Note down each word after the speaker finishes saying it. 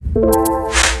Thank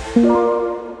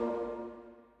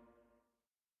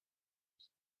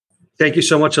you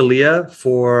so much, Aliya,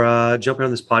 for jumping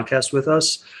on this podcast with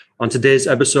us. On today's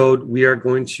episode, we are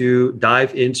going to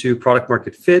dive into product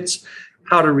market fit,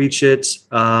 how to reach it,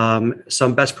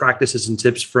 some best practices and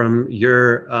tips from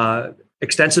your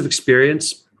extensive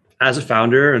experience as a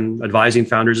founder and advising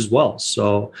founders as well.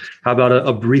 So how about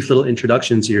a brief little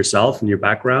introduction to yourself and your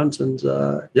background? And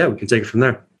we can take it from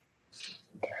there.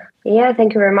 Yeah,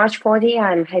 thank you very much, Fordy.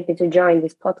 I'm happy to join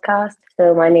this podcast.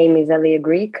 So my name is Aliya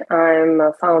Grig. I'm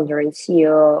a founder and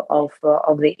CEO of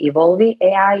the Evolve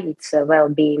AI. It's a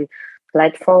well-being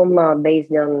platform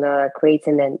based on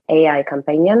creating an AI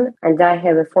companion. And I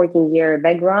have a 14-year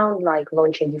background, like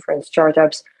launching different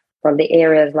startups from the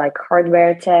areas like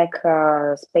hardware tech,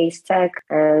 space tech,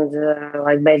 and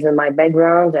like based on my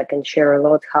background, I can share a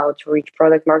lot how to reach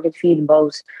product market fit,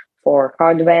 both for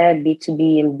hardware,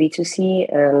 B2B and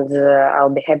B2C, and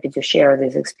I'll be happy to share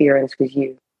this experience with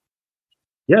you.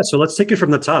 Yeah, so let's take it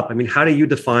from the top. I mean, how do you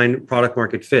define product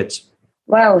market fit?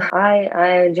 Well,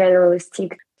 I generally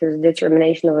stick to the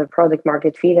determination of a product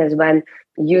market fit as when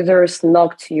users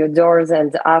knock to your doors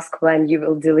and ask when you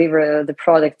will deliver the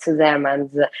product to them and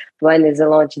when is the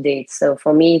launch date. So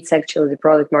for me, it's actually the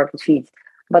product market fit.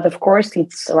 But of course,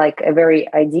 it's like a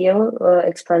very ideal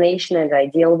explanation and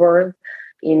ideal word.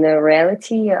 In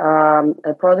reality,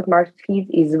 a product market fit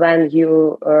is when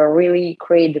you really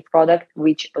create the product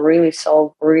which really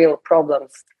solve real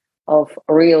problems of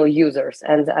real users.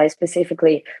 And I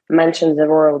specifically mentioned the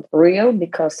word real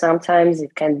because sometimes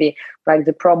it can be like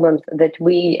the problems that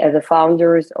we as the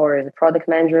founders or the product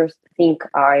managers think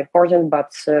are important,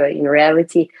 but in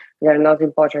reality, they're not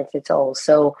important at all.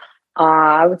 So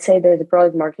I would say that the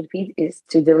product market fit is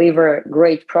to deliver a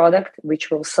great product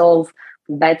which will solve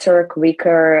better,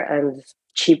 quicker, and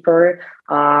cheaper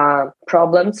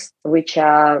problems which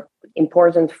are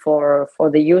important for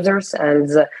the users. And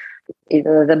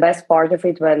the best part of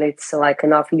it when it's like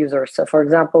enough users. So for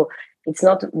example, it's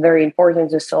not very important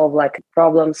to solve like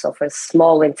problems of a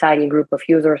small and tiny group of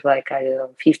users, like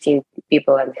 15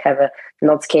 people, and have a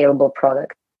not scalable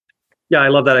product. Yeah, I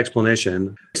love that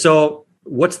explanation. So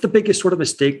what's the biggest sort of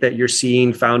mistake that you're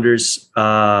seeing founders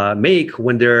make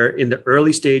when they're in the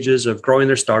early stages of growing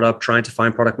their startup, trying to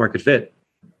find product market fit?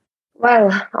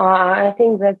 Well, I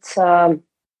think that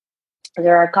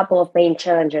there are a couple of main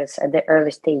challenges at the early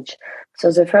stage.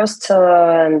 So the first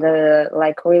and the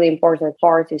like really important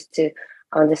part is to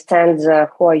understand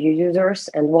who are your users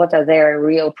and what are their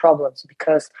real problems,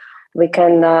 because we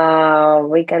can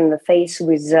face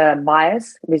with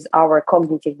bias, with our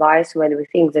cognitive bias, when we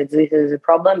think that this is a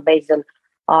problem based on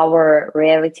our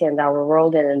reality and our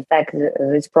world, and in fact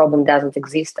this problem doesn't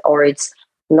exist, or it's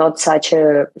not such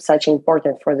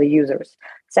important for the users.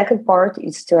 Second part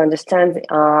is to understand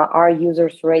are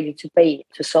users ready to pay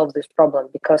to solve this problem,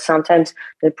 because sometimes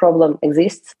the problem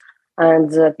exists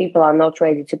and people are not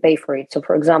ready to pay for it. So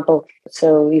for example,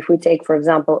 if we take for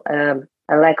example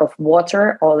a lack of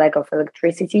water or lack of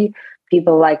electricity,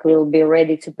 people like will be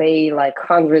ready to pay like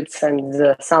hundreds and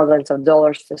thousands of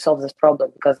dollars to solve this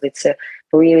problem because it's a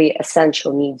really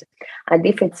essential need. And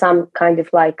if it's some kind of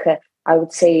like I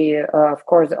would say, of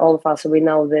course, all of us, we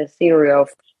know the theory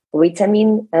of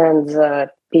vitamin and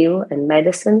pill and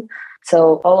medicine.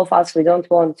 So all of us, we don't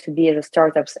want to be the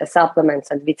startups as supplements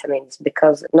and vitamins,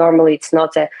 because normally it's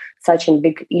not such a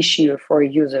big issue for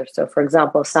users. So for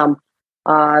example,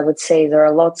 I would say there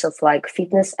are lots of like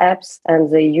fitness apps,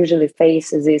 and they usually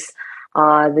face this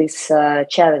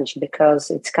challenge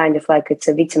because it's kind of like it's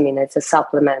a vitamin, it's a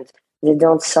supplement. They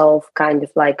don't solve kind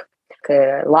of like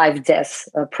life death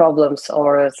problems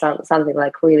or something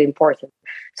like really important.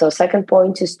 So second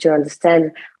point is to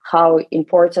understand how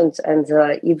important and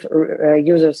if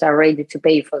users are ready to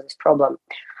pay for this problem.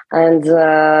 And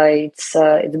it's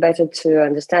better to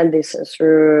understand this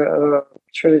through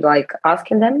like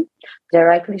asking them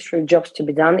directly through jobs to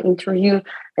be done interview,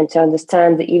 and to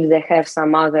understand if they have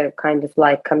some other kind of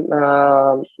like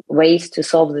ways to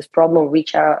solve this problem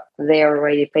which are they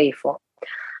already pay for.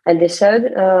 And the third,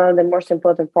 the most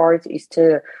important part is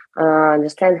to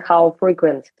understand how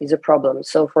frequent is a problem.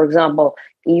 So, for example,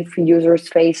 if users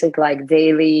face it like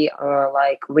daily or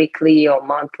like weekly or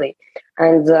monthly,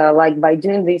 and like by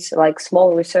doing this like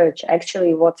small research,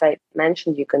 actually what I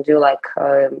mentioned, you can do like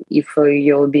if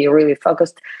you'll be really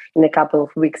focused in a couple of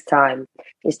weeks' time,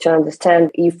 is to understand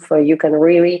if you can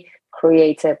really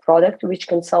create a product which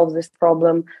can solve this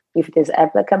problem, if it is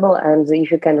applicable, and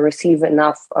if you can receive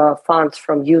enough funds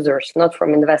from users, not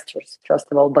from investors, first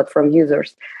of all, but from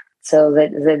users, so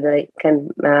that they can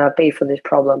pay for this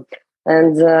problem.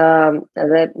 And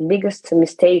the biggest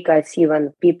mistake I see when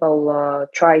people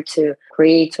try to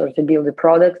create or to build a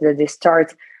product, that they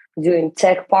start doing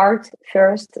tech part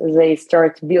first. They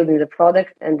start building the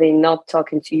product and they not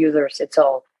talking to users at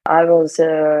all. I was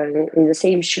in the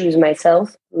same shoes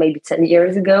myself, maybe 10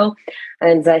 years ago,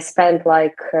 and I spent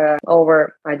like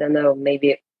over, I don't know,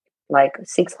 maybe like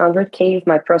 600K of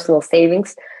my personal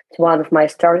savings to one of my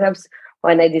startups,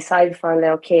 when I decided finally,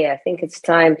 okay, I think it's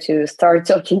time to start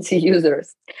talking to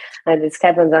users. And it's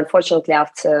happened, unfortunately,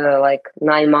 after like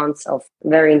 9 months of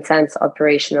very intense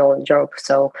operational job.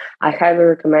 So I highly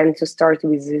recommend to start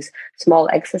with this small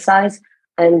exercise.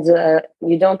 And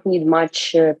you don't need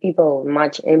much people,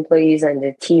 much employees and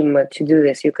a team to do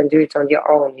this. You can do it on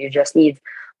your own. You just need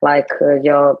like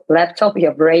your laptop,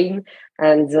 your brain,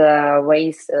 and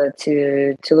ways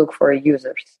to look for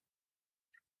users.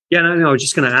 Yeah, no, I was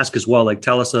just going to ask as well. Like,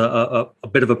 tell us a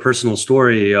bit of a personal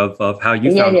story of how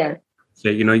you found. Yeah.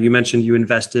 You know, you mentioned you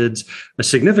invested a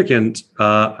significant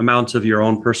amount of your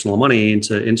own personal money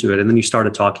into it, and then you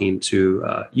started talking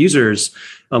to users.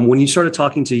 When you started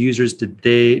talking to users,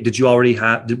 did you already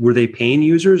were they paying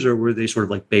users, or were they sort of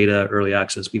like beta early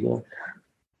access people?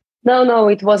 No,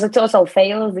 it was a total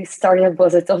fail. This startup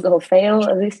was a total fail.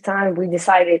 This time we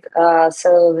decided.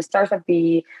 So the startup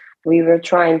we were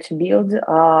trying to build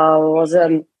was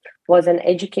an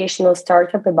educational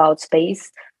startup about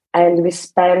space, and we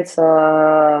spent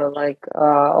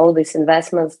all these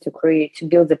investments to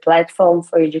build the platform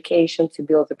for education, to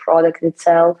build the product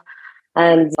itself,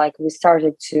 and like we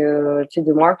started to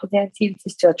do marketing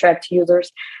activities to attract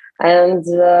users. And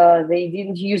they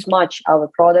didn't use much our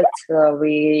product.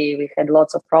 We had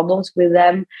lots of problems with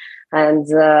them, and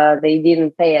they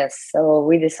didn't pay us. So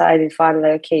we decided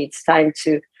finally, okay, it's time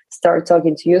to start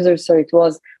talking to users. So it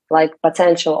was like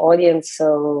potential audience.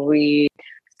 So we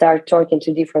start talking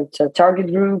to different target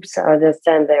groups,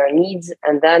 understand their needs,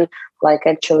 and then like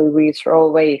actually we throw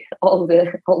away all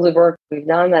the work we've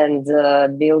done and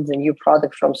build a new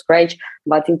product from scratch.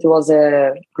 But it was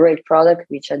a great product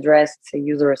which addressed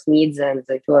users' needs, and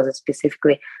it was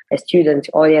specifically a student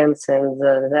audience. And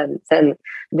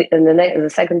the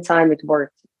second time it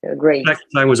worked great. Second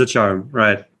time was a charm,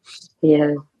 right?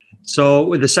 Yeah.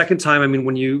 So the second time, I mean,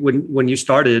 when you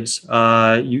started,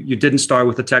 you didn't start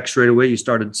with the tech straight away. You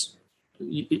started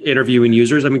interviewing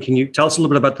users. I mean, can you tell us a little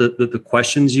bit about the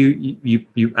questions you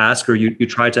ask, or you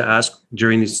try to ask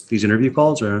during these interview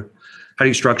calls, or how do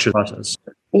you structure the process?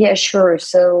 Yeah, sure.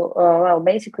 So,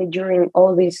 basically, during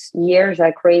all these years,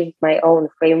 I created my own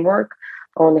framework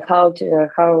on how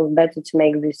better to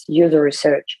make this user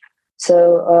research.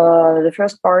 So, the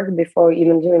first part, before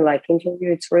even doing like interview,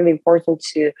 it's really important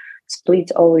to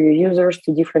split all your users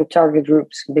to different target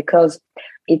groups, because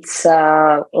it's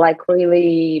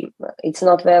it's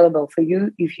not valuable for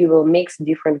you if you will mix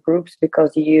different groups,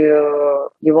 because you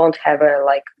won't have a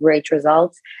like great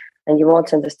results, and you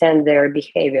won't understand their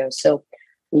behavior. So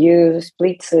you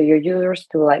split your users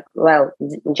to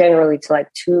generally it's like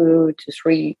two to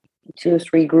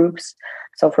three groups.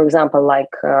 So for example,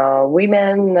 like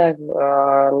women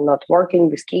not working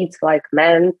with kids, like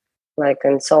men, like,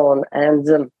 and so on.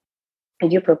 And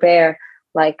you prepare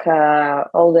like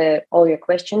all your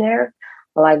questionnaire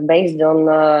like based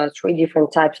on three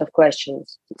different types of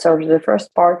questions. So the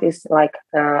first part is like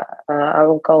I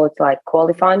will call it like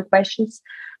qualifying questions.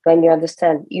 When you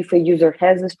understand if a user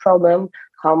has this problem,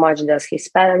 how much does he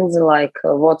spend, like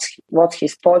what's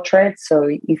his portrait, so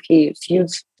if he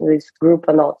suits this group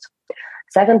or not.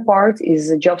 Second part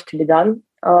is jobs to be done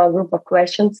group of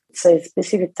questions. It's a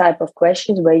specific type of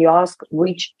questions where you ask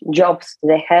which jobs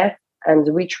they have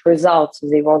and which results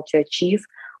they want to achieve,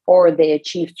 or they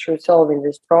achieved through solving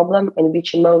this problem, and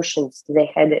which emotions they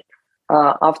had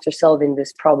after solving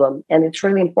this problem. And it's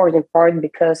really important part,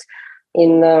 because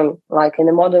in the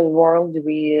modern world,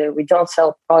 we don't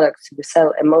sell products, we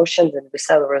sell emotions and we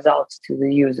sell results to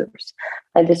the users.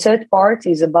 And the third part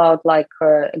is about like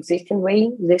existing way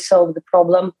they solve the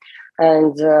problem.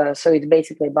 And so it's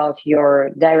basically about your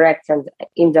direct and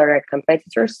indirect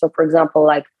competitors. So for example,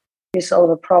 like you solve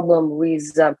a problem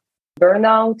with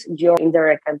burnout, your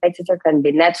indirect competitor can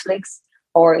be Netflix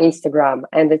or Instagram.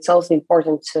 And it's also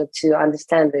important to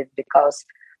understand it, because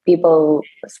people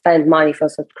spend money for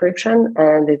subscription,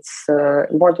 and it's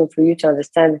important for you to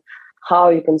understand how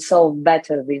you can solve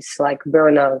better this like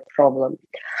burnout problem.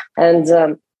 And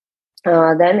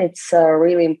then it's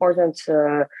really important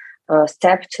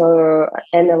step to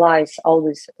analyze all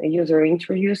these user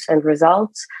interviews and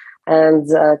results, and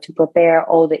to prepare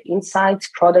all the insights,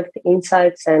 product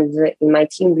insights. And in my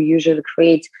team, we usually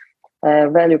create a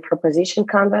value proposition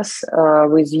canvas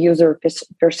with user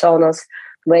personas,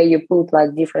 where you put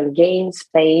like different gains,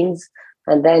 pains,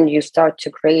 and then you start to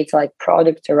create like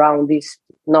product around this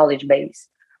knowledge base.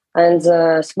 And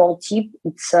small tip,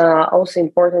 it's also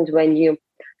important when you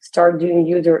start doing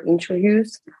user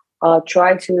interviews.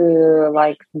 Try to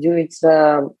like do it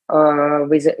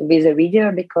with a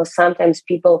video, because sometimes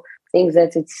people think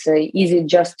that it's easy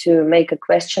just to make a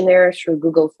questionnaire through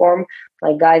Google form.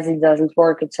 Like, guys, it doesn't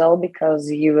work at all, because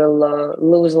you will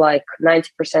lose like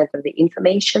 90% of the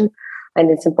information. And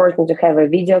it's important to have a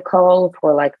video call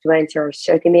for like 20 or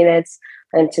 30 minutes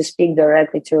and to speak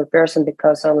directly to a person,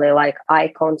 because only like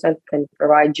eye contact can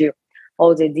provide you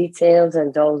all the details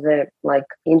and all the like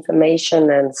information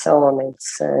and so on.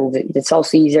 It's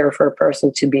also easier for a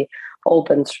person to be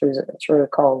open through the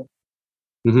call.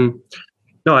 Mm-hmm.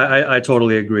 No, I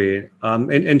totally agree.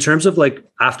 In terms of like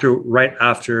right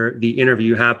after the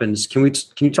interview happens, can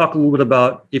you talk a little bit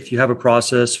about if you have a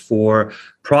process for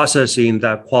processing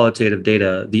that qualitative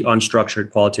data, the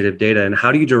unstructured qualitative data, and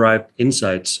how do you derive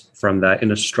insights from that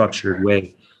in a structured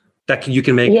way that you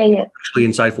can make actually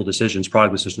insightful decisions,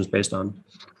 product decisions based on?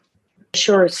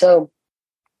 Sure. So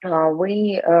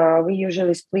we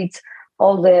usually split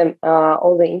all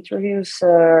the interviews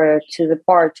to the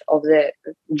part of the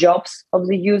jobs of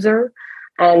the user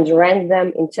and rank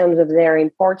them in terms of their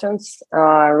importance,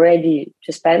 ready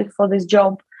to spend for this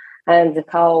job, and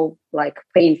how like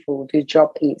painful this job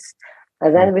is.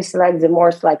 And then we select the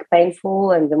most like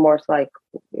painful and the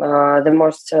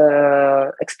most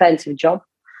expensive job,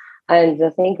 and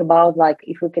think about like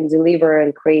if we can deliver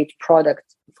and create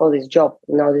product for this job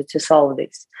in order to solve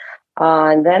this.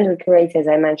 And then we create, as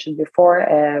I mentioned before,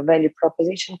 a value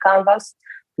proposition canvas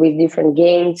with different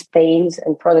gains, pains,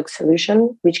 and product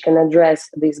solution, which can address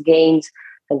these gains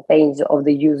and pains of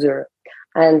the user.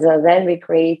 And then we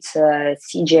create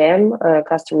CGM,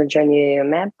 customer journey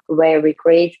map, where we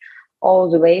create all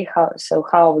the way how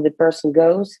the person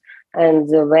goes and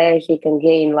where he can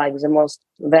gain like the most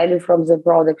value from the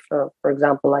product, for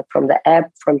example, like from the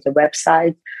app, from the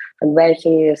website, and where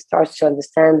he starts to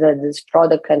understand that this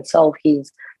product can solve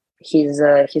his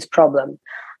problem,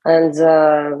 and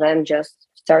then just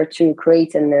start to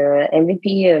create an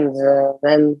MVP, and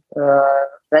then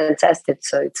test it.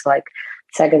 So it's like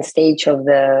second stage of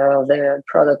the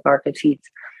product market fit.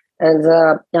 And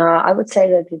I would say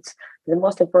that it's the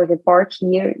most important part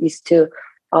here is to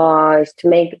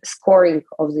make scoring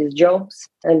of these jobs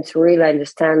and to really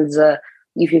understand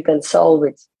if you can solve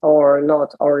it or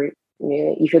not, or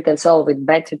if you can solve it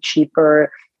better,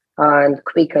 cheaper, and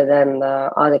quicker than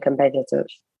other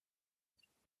competitors.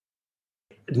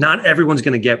 Not everyone's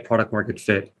going to get product market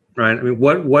fit, right? I mean,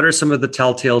 what are some of the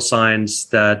telltale signs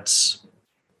that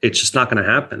it's just not going to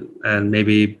happen, and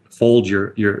maybe fold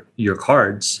your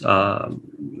cards? I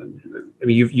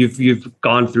mean, you've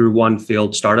gone through one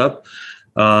failed startup.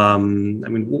 I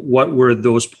mean, what were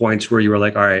those points where you were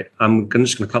like, all right, I'm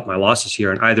just going to cut my losses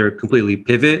here and either completely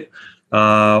pivot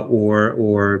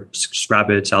or scrap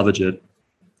it, salvage it?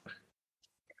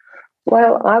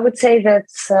 Well, I would say that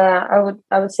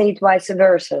I would say it vice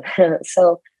versa.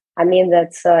 So I mean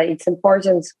that it's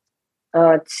important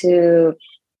to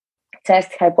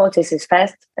test hypothesis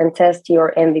fast and test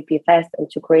your MVP fast, and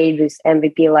to create this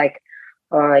MVP like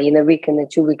in a week, in a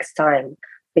 2 weeks time.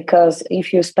 Because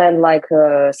if you spend like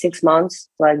 6 months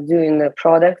like doing the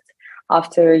product,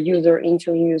 after user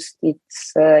interviews, it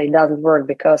doesn't work,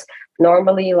 because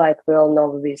normally, like we all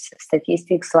know these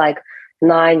statistics, like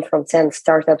 9 from 10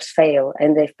 startups fail,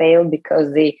 and they fail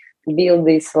because they build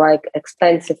this like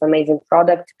expensive, amazing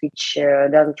product which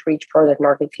doesn't reach product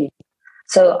market fit.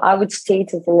 So I would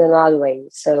state it in another way.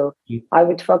 So I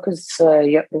would focus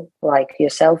like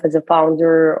yourself as a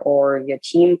founder or your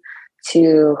team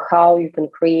to how you can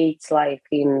create like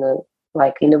in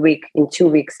a week, in 2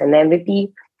 weeks, an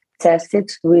MVP, test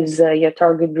it with your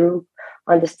target group,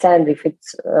 understand if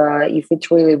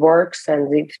it really works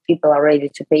and if people are ready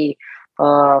to pay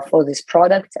for this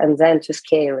product, and then to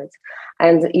scale it.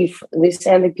 And if this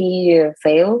MVP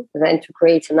fail, then to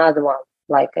create another one,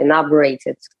 like an upgrade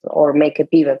it or make a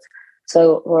pivot.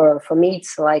 So for me,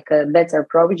 it's like a better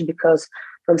approach, because,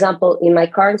 for example, in my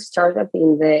current startup,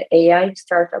 in the AI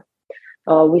startup,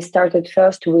 we started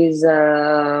first with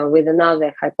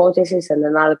another hypothesis and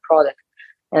another product.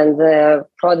 And the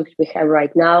product we have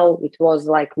right now, it was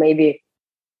like maybe,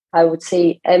 I would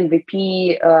say,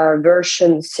 MVP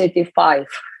version 35.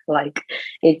 Like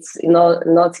it's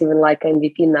not even like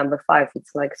MVP number 5.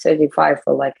 It's like 35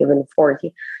 or like even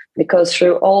 40. Because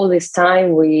through all this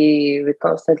time, we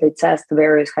constantly test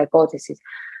various hypotheses.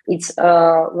 It's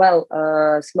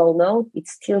small note,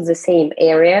 it's still the same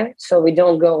area. So we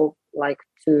don't go like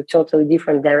to totally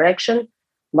different direction.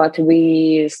 but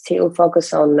we still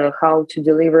focus on how to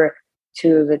deliver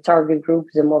to the target group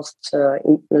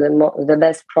the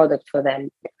best product for them.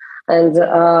 And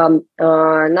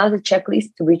another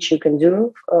checklist which you can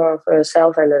do for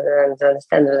yourself and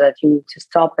understand that you need to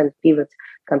stop and pivot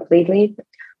completely.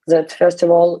 That first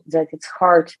of all, that it's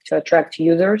hard to attract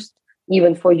users,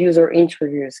 even for user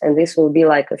interviews. And this will be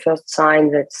like a first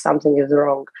sign that something is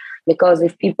wrong. Because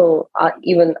if people are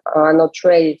not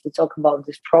ready to talk about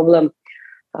this problem,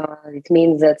 it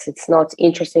means that it's not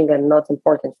interesting and not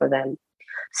important for them.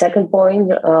 Second point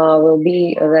will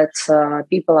be that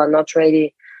people are not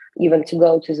ready even to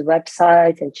go to the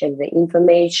website and check the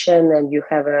information, and you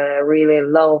have a really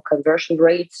low conversion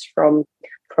rates from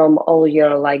all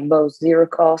your like both zero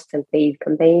cost and paid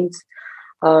campaigns.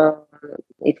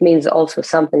 It means also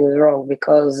something is wrong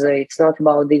because it's not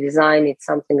about the design; it's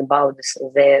something about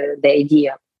the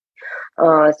idea.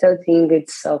 Third thing,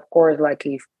 it's of course like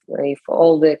if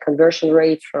all the conversion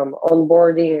rates from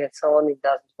onboarding and so on, it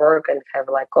doesn't work and have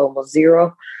like almost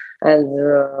zero. And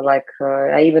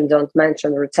I even don't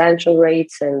mention retention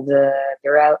rates and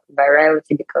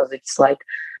virality because it's like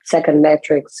second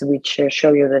metrics which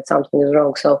show you that something is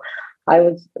wrong. So I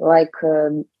would like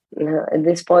at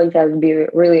this point I would be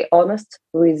really honest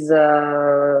with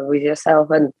yourself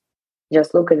and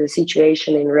just look at the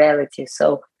situation in reality.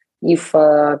 So if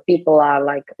people are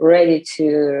like ready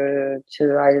to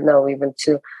I don't know, even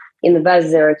to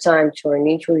invest their time to an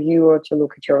interview or to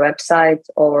look at your website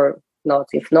or not.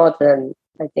 If not, then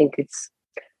I think it's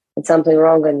something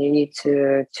wrong and you need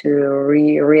to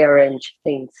rearrange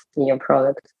things in your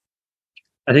product.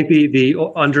 I think the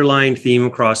underlying theme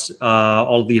across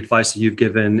all of the advice that you've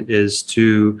given is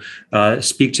to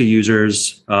speak to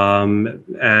users and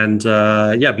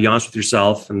be honest with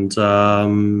yourself and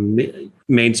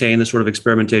maintain the sort of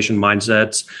experimentation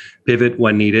mindset, pivot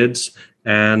when needed,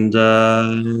 and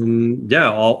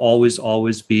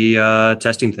always be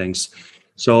testing things.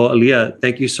 So, Aliya,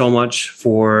 thank you so much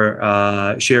for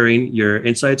sharing your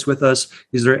insights with us.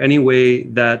 Is there any way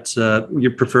that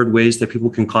your preferred ways that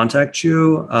people can contact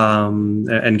you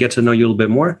and get to know you a little bit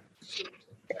more?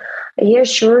 Yeah,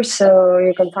 sure. So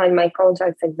you can find my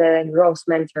contact at the Growth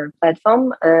Mentor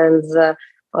platform, and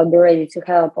I'll be ready to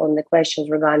help on the questions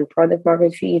regarding product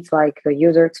market fit, like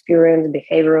user experience,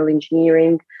 behavioral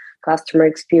engineering, customer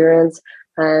experience.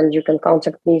 And you can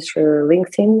contact me through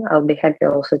LinkedIn. I'll be happy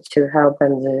also to help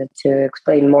and to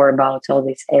explain more about all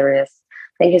these areas.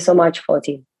 Thank you so much,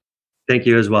 Foti. Thank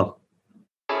you as well.